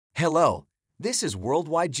Hello, this is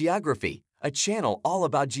Worldwide Geography, a channel all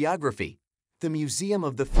about geography. The Museum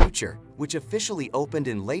of the Future, which officially opened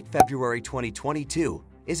in late February 2022,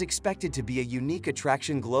 is expected to be a unique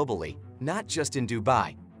attraction globally, not just in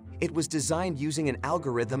Dubai. It was designed using an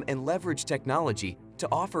algorithm and leveraged technology to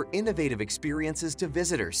offer innovative experiences to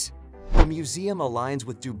visitors. The museum aligns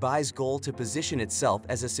with Dubai's goal to position itself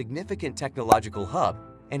as a significant technological hub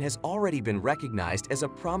and has already been recognized as a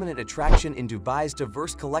prominent attraction in Dubai's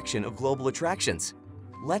diverse collection of global attractions.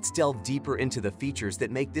 Let's delve deeper into the features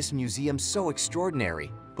that make this museum so extraordinary.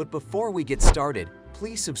 But before we get started,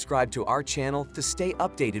 please subscribe to our channel to stay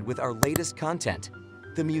updated with our latest content.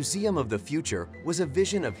 The Museum of the Future was a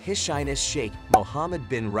vision of His Highness Sheikh Mohammed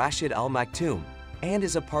bin Rashid Al Maktoum and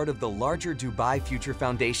is a part of the larger Dubai Future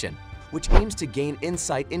Foundation, which aims to gain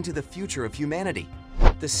insight into the future of humanity.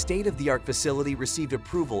 The state-of-the-art facility received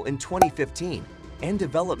approval in 2015, and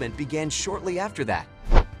development began shortly after that.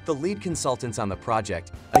 The lead consultants on the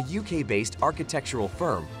project, a UK-based architectural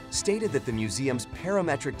firm, stated that the museum's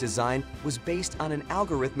parametric design was based on an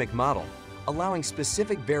algorithmic model, allowing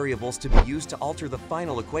specific variables to be used to alter the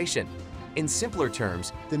final equation. In simpler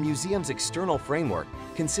terms, the museum's external framework,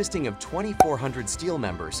 consisting of 2,400 steel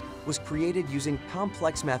members, was created using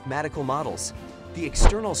complex mathematical models. The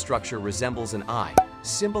external structure resembles an eye,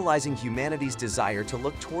 symbolizing humanity's desire to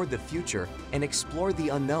look toward the future and explore the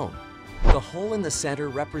unknown. The hole in the center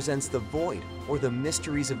represents the void, or the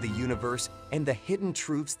mysteries of the universe and the hidden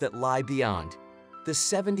truths that lie beyond. The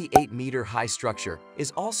 78-meter-high structure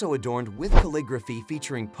is also adorned with calligraphy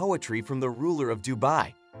featuring poetry from the ruler of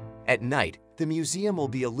Dubai. At night, the museum will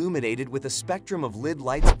be illuminated with a spectrum of LED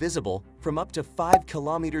lights visible from up to 5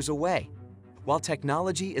 kilometers away. While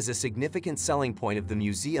technology is a significant selling point of the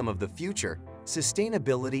Museum of the Future,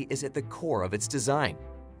 sustainability is at the core of its design.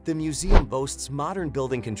 The museum boasts modern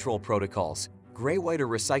building control protocols, gray-water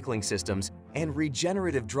recycling systems, and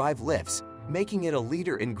regenerative drive lifts, making it a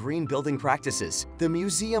leader in green building practices. The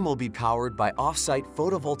museum will be powered by off-site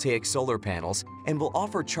photovoltaic solar panels and will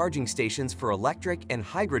offer charging stations for electric and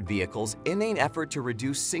hybrid vehicles in an effort to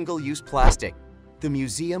reduce single-use plastic. The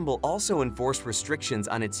museum will also enforce restrictions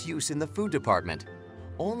on its use in the food department.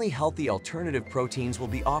 Only healthy alternative proteins will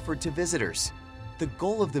be offered to visitors. The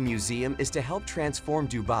goal of the museum is to help transform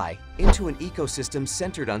Dubai into an ecosystem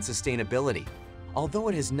centered on sustainability. Although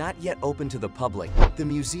it has not yet opened to the public, the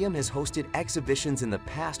museum has hosted exhibitions in the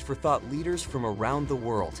past for thought leaders from around the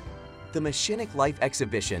world. The Machinic Life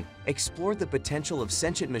exhibition explored the potential of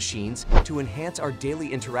sentient machines to enhance our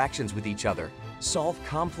daily interactions with each other, solve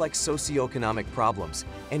complex socio-economic problems,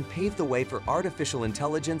 and pave the way for artificial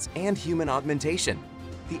intelligence and human augmentation.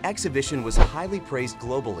 The exhibition was highly praised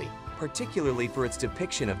globally, particularly for its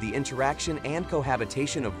depiction of the interaction and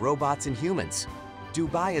cohabitation of robots and humans.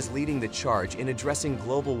 Dubai is leading the charge in addressing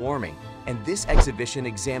global warming, and this exhibition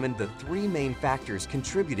examined the three main factors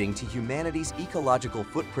contributing to humanity's ecological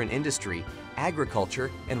footprint: industry, agriculture,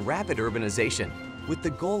 and rapid urbanization, with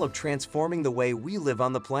the goal of transforming the way we live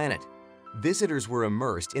on the planet. Visitors were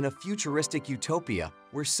immersed in a futuristic utopia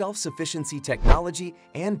where self-sufficiency technology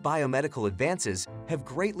and biomedical advances have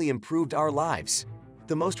greatly improved our lives.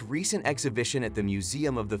 The most recent exhibition at the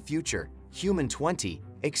Museum of the Future, Human 20,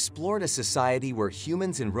 explored a society where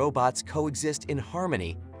humans and robots coexist in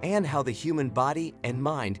harmony and how the human body and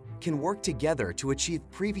mind can work together to achieve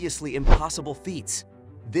previously impossible feats.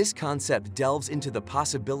 This concept delves into the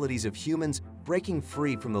possibilities of humans breaking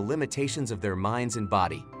free from the limitations of their minds and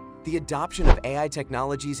body. The adoption of AI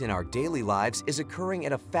technologies in our daily lives is occurring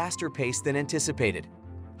at a faster pace than anticipated.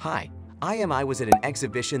 Hi, I was at an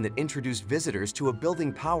exhibition that introduced visitors to a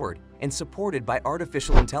building powered and supported by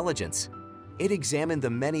artificial intelligence. It examined the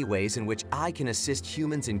many ways in which AI can assist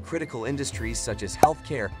humans in critical industries such as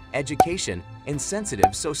healthcare, education, and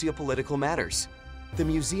sensitive sociopolitical matters. The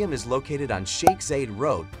museum is located on Sheikh Zayed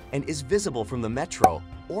Road and is visible from the metro,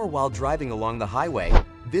 or while driving along the highway.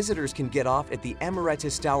 Visitors can get off at the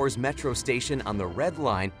Emirates Towers metro station on the Red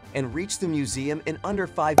Line and reach the museum in under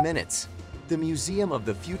 5 minutes. The Museum of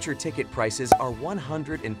the Future ticket prices are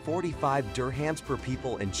 145 dirhams per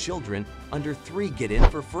people, and children under 3 get in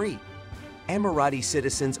for free. Emirati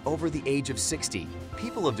citizens over the age of 60,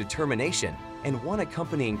 people of determination, and one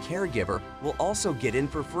accompanying caregiver will also get in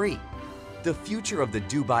for free. The future of the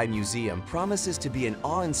Dubai Museum promises to be an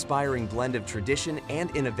awe-inspiring blend of tradition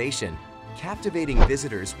and innovation, captivating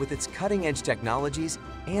visitors with its cutting-edge technologies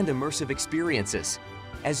and immersive experiences.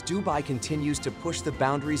 As Dubai continues to push the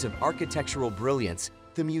boundaries of architectural brilliance,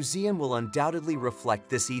 the museum will undoubtedly reflect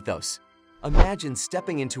this ethos. Imagine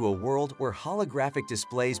stepping into a world where holographic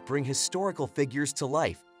displays bring historical figures to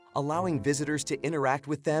life, allowing visitors to interact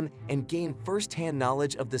with them and gain first-hand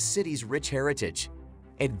knowledge of the city's rich heritage.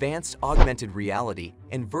 Advanced augmented reality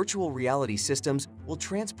and virtual reality systems will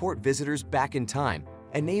transport visitors back in time,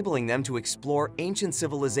 enabling them to explore ancient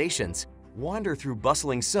civilizations, wander through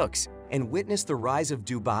bustling souks, and witness the rise of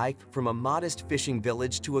Dubai from a modest fishing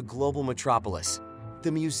village to a global metropolis.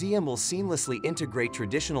 The museum will seamlessly integrate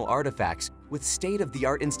traditional artifacts with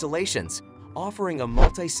state-of-the-art installations, offering a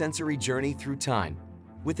multi-sensory journey through time.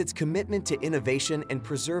 With its commitment to innovation and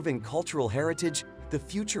preserving cultural heritage, the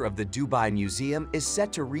future of the Dubai Museum is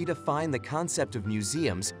set to redefine the concept of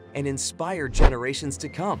museums and inspire generations to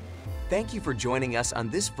come. Thank you for joining us on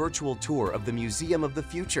this virtual tour of the Museum of the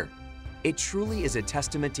Future. It truly is a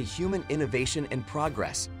testament to human innovation and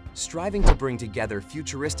progress, striving to bring together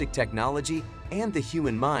futuristic technology and the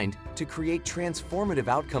human mind to create transformative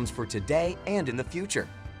outcomes for today and in the future.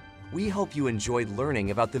 We hope you enjoyed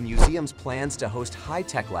learning about the museum's plans to host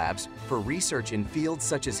high-tech labs for research in fields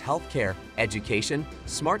such as healthcare, education,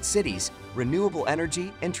 smart cities, renewable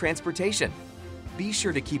energy, and transportation. Be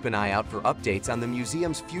sure to keep an eye out for updates on the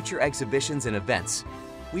museum's future exhibitions and events.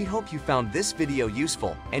 We hope you found this video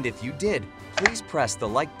useful, and if you did, please press the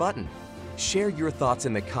like button. Share your thoughts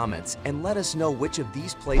in the comments and let us know which of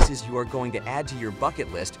these places you are going to add to your bucket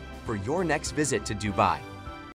list for your next visit to Dubai.